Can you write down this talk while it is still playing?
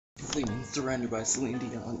Singing Surrender by Celine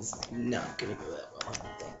Dion is not gonna go that well, I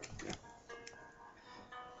don't think.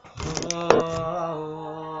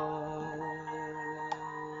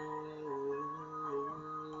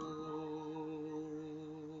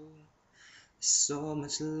 So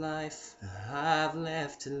much life I've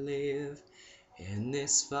left to live, and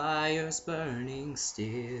this fire's burning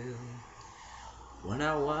still. When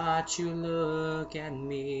I watch you look at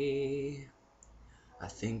me, I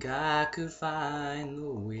think I could find the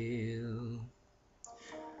will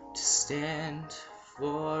to stand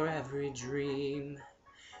for every dream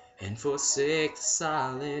and forsake the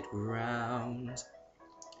solid ground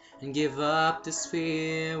and give up this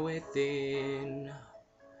fear within.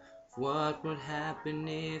 What would happen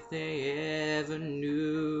if they ever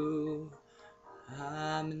knew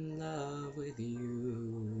I'm in love with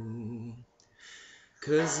you?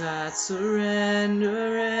 'Cause I'd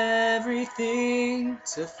surrender everything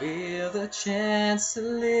to feel the chance to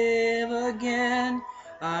live again.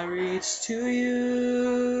 I reach to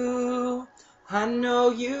you, I know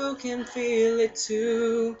you can feel it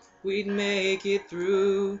too. We'd make it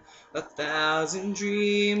through 1,000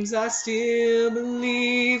 dreams, I still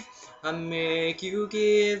believe. I'd make you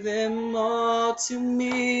give them all to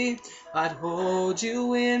me. I'd hold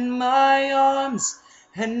you in my arms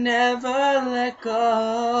and never let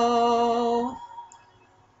go.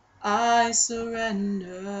 I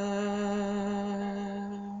surrender.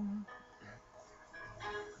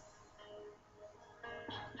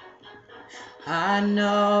 I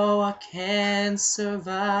know I can't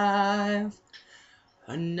survive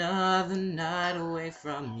another night away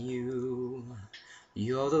from you.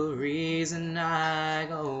 You're the reason I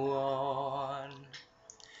go on,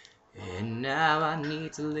 and now I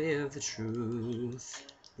need to live the truth.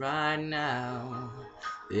 Right now,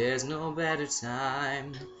 there's no better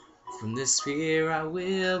time. From this fear I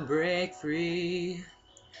will break free,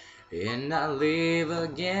 and I'll live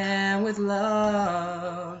again with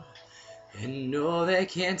love. And no, they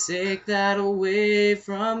can't take that away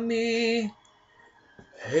from me.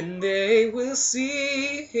 And they will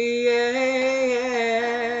see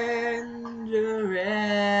under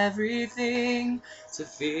everything to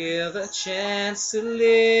feel the chance to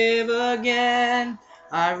live again.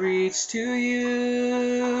 I reach to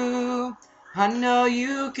you, I know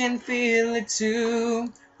you can feel it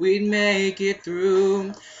too. We'd make it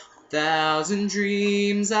through 1,000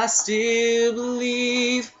 dreams, I still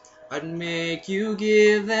believe. I'd make you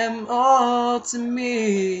give them all to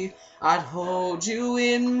me. I'd hold you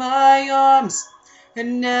in my arms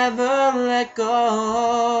and never let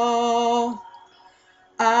go.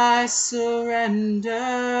 I surrender.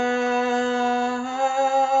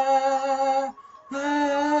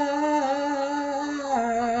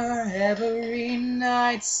 Every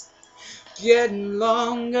night's getting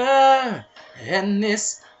longer, and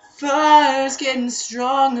this fire's getting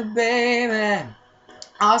stronger, baby.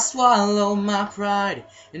 I'll swallow my pride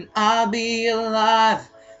and I'll be alive.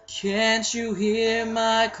 Can't you hear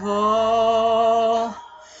my call?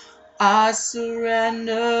 I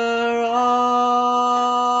surrender all.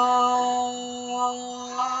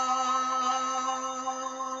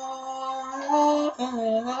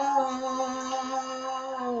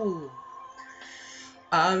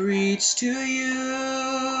 I reach to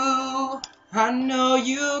you, I know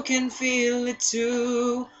you can feel it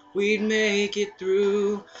too. We'd make it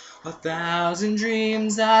through 1,000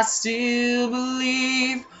 dreams, I still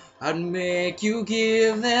believe. I'd make you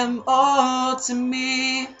give them all to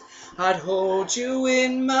me. I'd hold you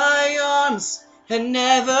in my arms and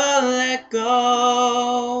never let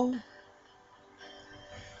go.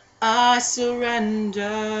 I surrender.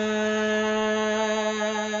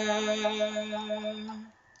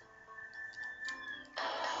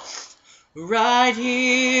 Right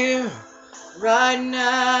here, right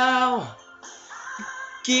now,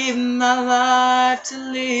 give my life to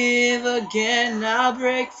live again. I'll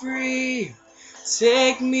break free,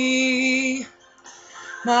 take me,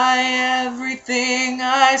 my everything.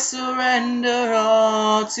 I surrender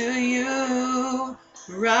all to you.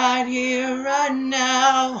 Right here, right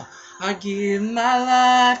now, I give my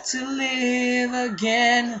life to live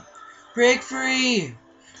again. Break free,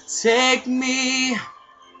 take me,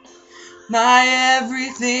 my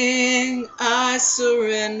everything. I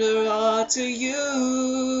surrender all to you.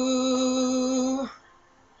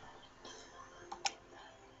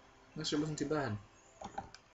 That sure wasn't too bad.